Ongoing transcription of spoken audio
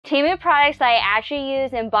Temu products that I actually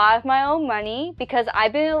use and bought with my own money because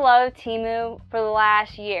I've been in love with Temu for the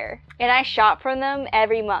last year. And I shop from them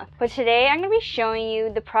every month. But today I'm going to be showing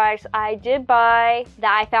you the products I did buy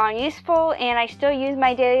that I found useful and I still use in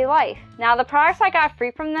my daily life. Now the products I got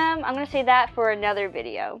free from them, I'm going to save that for another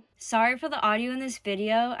video. Sorry for the audio in this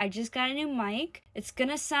video. I just got a new mic. It's going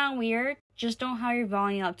to sound weird. Just don't have your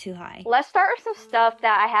volume up too high. Let's start with some stuff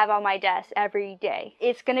that I have on my desk every day.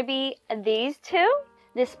 It's going to be these two.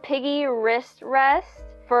 This piggy wrist rest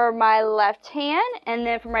for my left hand, and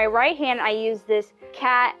then for my right hand I use this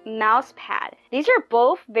cat mouse pad. These are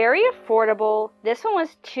both very affordable. This one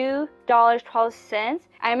was $2.12.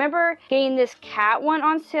 I remember getting this cat one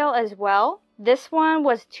on sale as well. This one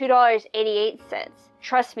was $2.88.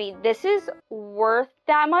 Trust me, this is worth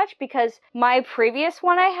that much because my previous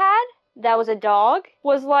one I had that was a dog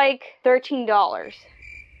was like $13.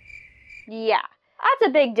 Yeah.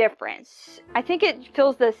 That's a big difference. I think it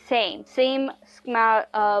feels the same amount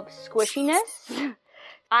of squishiness.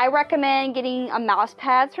 I recommend getting a mouse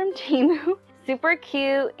pads from Temu. Super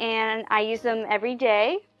cute and I use them every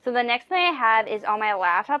day. So the next thing I have is on my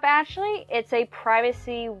laptop actually. It's a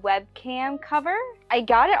privacy webcam cover. I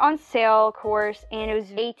got it on sale of course and it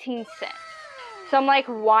was 18 cents. So I'm like,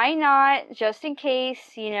 why not, just in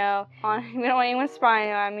case, you know, we don't want anyone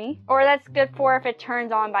spying on me. Or that's good for if it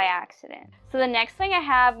turns on by accident. So the next thing I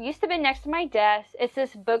have used to be next to my desk. It's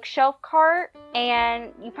this bookshelf cart.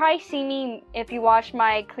 And you probably see me if you watch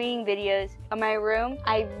my cleaning videos of my room.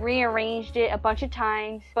 I rearranged it a bunch of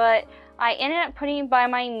times, but I ended up putting it by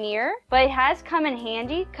my mirror, but it has come in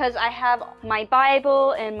handy because I have my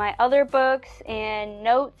Bible and my other books and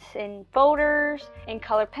notes and folders and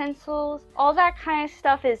color pencils. All that kind of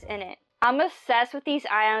stuff is in it. I'm obsessed with these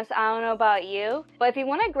items. I don't know about you, but if you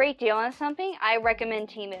want a great deal on something, I recommend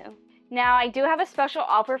Temu. Now, I do have a special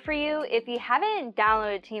offer for you if you haven't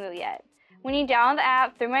downloaded Temu yet. When you download the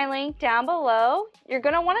app through my link down below, you're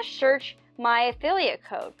going to want to search my affiliate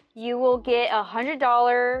code. You will get a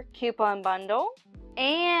 $100 coupon bundle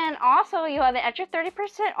and also you'll have an extra 30%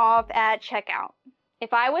 off at checkout.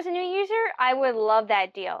 If I was a new user, I would love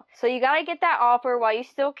that deal. So you gotta get that offer while you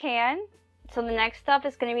still can. So the next stuff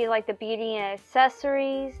is gonna be like the beauty and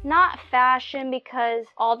accessories, not fashion because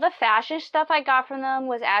all the fashion stuff I got from them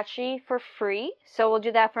was actually for free. So we'll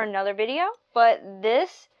do that for another video. But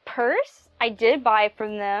this purse I did buy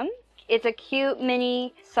from them. It's a cute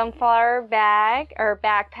mini sunflower bag or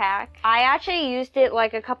backpack. I actually used it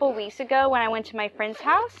like a couple weeks ago when I went to my friend's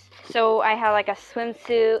house. So I had like a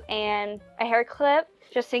swimsuit and a hair clip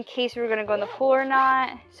just in case we were gonna go on the pool or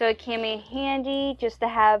not. So it came in handy just to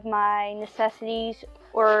have my necessities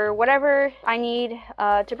or whatever I need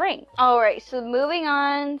to bring. Alright, so moving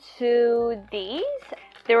on to these.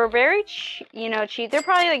 They were very cheap. They're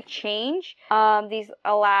probably like change. These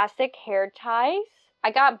elastic hair ties. I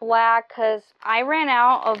got black because I ran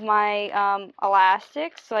out of my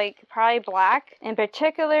elastics, like probably black. In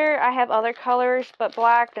particular, I have other colors, but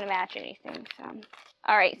black didn't match anything. So,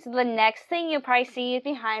 all right. So the next thing you'll probably see is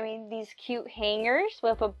behind me these cute hangers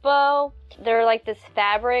with a bow. They're like this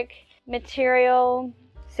fabric material,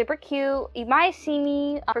 super cute. You might see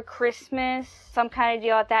me for Christmas, some kind of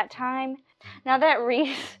deal at that time. Now that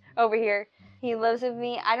Reese over here. He lives with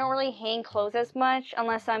me. I don't really hang clothes as much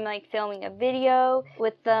unless I'm like filming a video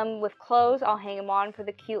with them with clothes. I'll hang them on for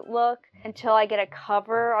the cute look until I get a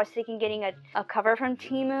cover. I was thinking getting a cover from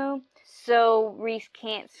Temu so Reese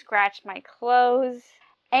can't scratch my clothes.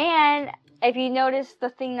 And if you notice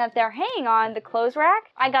the thing that they're hanging on, the clothes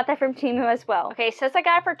rack, I got that from Temu as well. Okay, it says I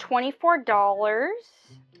got it for $24.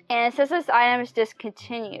 And it says this item is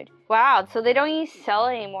discontinued. Wow, so they don't even sell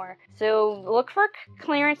it anymore. So look for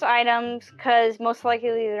clearance items because most likely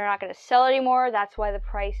they're not going to sell it anymore. That's why the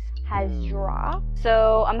price has dropped.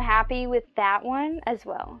 So I'm happy with that one as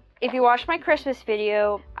well. If you watched my Christmas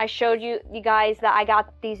video, I showed you guys that I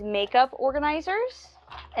got these makeup organizers.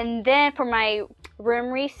 And then for my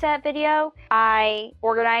room reset video, I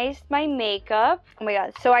organized my makeup. Oh my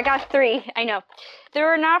god, so I got 3, I know.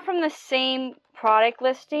 They're not from the same product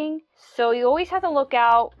listing, so you always have to look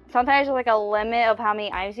out. Sometimes there's like a limit of how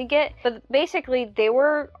many items you get, but basically they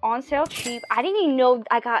were on sale cheap. I didn't even know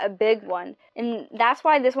I got a big one, and that's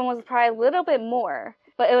why this one was probably a little bit more,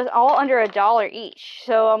 but it was all under $1 each.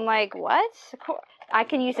 So I'm like, what? I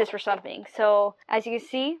can use this for something. So as you can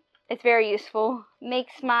see, it's very useful.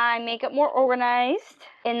 Makes my makeup more organized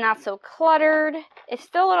and not so cluttered. It's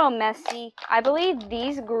still a little messy. I believe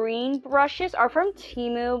these green brushes are from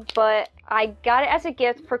Temu, but I got it as a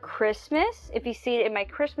gift for Christmas. If you see it in my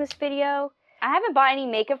Christmas video. I haven't bought any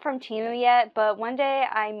makeup from Temu yet, but one day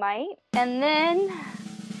I might. And then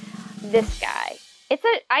this guy.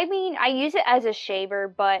 I mean, I use it as a shaver,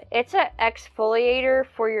 but it's an exfoliator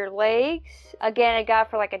for your legs. Again, I got it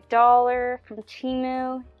for like $1 from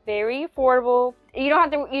Temu. Very affordable. You don't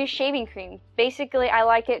have to use shaving cream. Basically, I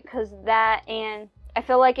like it because that, and I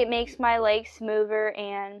feel like it makes my legs smoother,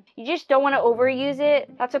 and you just don't want to overuse it.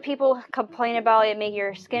 That's what people complain about, it make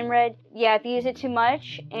your skin red. Yeah, if you use it too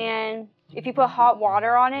much, and if you put hot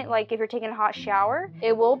water on it, like if you're taking a hot shower,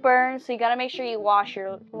 it will burn, so you gotta make sure you wash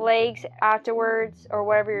your legs afterwards or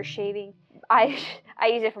whatever you're shaving. I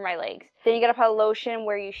use it for my legs. Then you gotta put lotion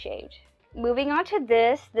where you shaved. Moving on to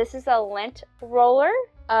this is a lint roller.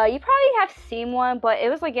 You probably have seen one, but it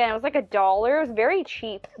was like $1. It was very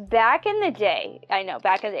cheap. Back in the day,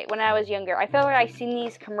 when I was younger, I felt like I seen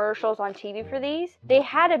these commercials on TV for these. They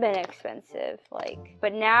had to been expensive,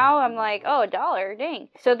 but now I'm like, oh, $1, dang.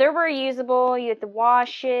 So they're reusable, you have to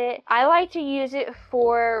wash it. I like to use it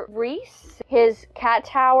for Reese, his cat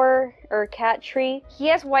tower or cat tree. He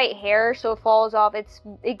has white hair, so it falls off.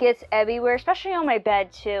 It gets everywhere, especially on my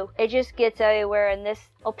bed too. It just gets everywhere, and this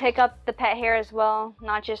will pick up the pet hair as well,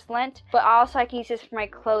 not just lint, but also I can use this for my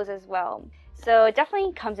clothes as well. So it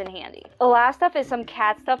definitely comes in handy. The last stuff is some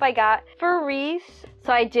cat stuff I got for Reese.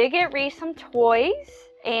 So I did get Reese some toys,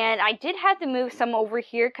 and I did have to move some over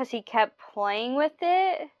here because he kept playing with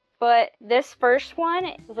it. But this first one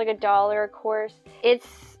was like $1, of course.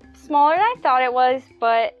 It's smaller than I thought it was,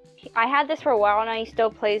 but I had this for a while and he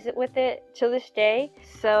still plays with it to this day.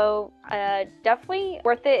 So definitely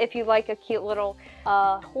worth it if you like a cute little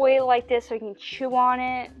toy like this so you can chew on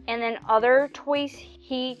it. And then other toys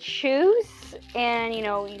he chews, and you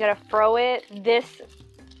gotta throw it.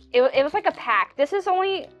 It was like a pack. This is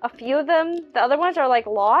only a few of them. The other ones are like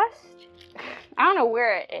lost. I don't know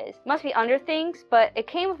where it is. Must be under things, but it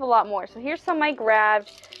came with a lot more. So here's some I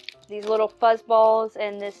grabbed. These little fuzz balls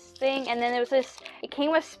and this thing, and then there was this, it came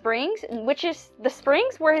with springs, the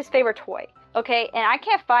springs were his favorite toy. Okay, and I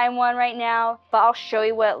can't find one right now, but I'll show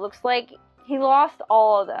you what it looks like. He lost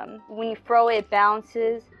all of them. When you throw it, it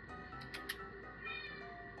bounces.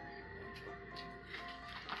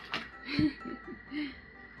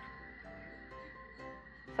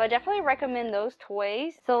 So I definitely recommend those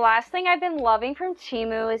toys. So the last thing I've been loving from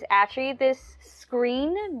Temu is actually this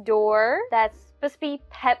screen door that's supposed to be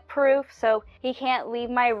pet proof, so he can't leave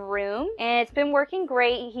my room, and it's been working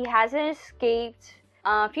great. He hasn't escaped.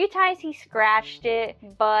 A few times he scratched it,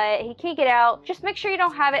 but he can't get out. Just make sure you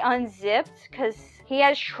don't have it unzipped, because he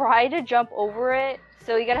has tried to jump over it.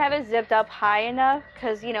 So you gotta have it zipped up high enough,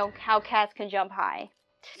 because you know how cats can jump high.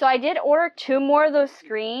 So I did order 2 more of those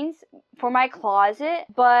screens for my closet,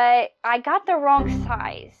 but I got the wrong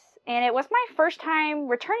size. And it was my first time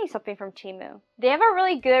returning something from Temu. They have a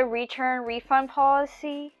really good return refund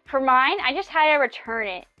policy. For mine, I just had to return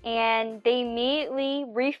it, and they immediately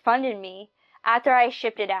refunded me after I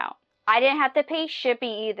shipped it out. I didn't have to pay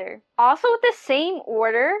shipping either. Also, with the same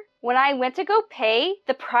order, when I went to go pay,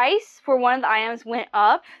 the price for one of the items went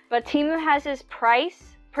up, but Temu has this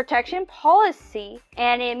price protection policy,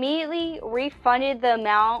 and it immediately refunded the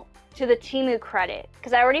amount to the Temu credit,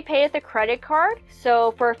 because I already paid with the credit card,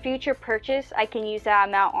 so for a future purchase I can use that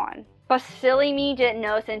amount on. But silly me didn't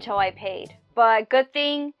notice until I paid. But good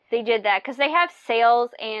thing they did that, because they have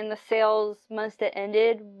sales, and the sales must have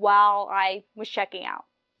ended while I was checking out.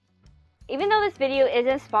 Even though this video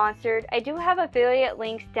isn't sponsored, I do have affiliate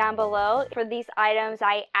links down below for these items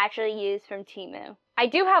I actually use from Temu. I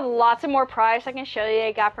do have lots of more products I can show you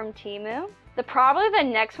I got from Temu. Probably the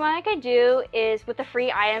next one I could do is with the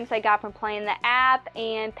free items I got from playing the app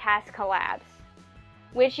and past collabs,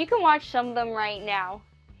 which you can watch some of them right now.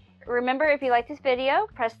 Remember, if you like this video,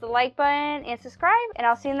 press the like button and subscribe, and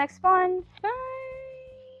I'll see you next one. Bye!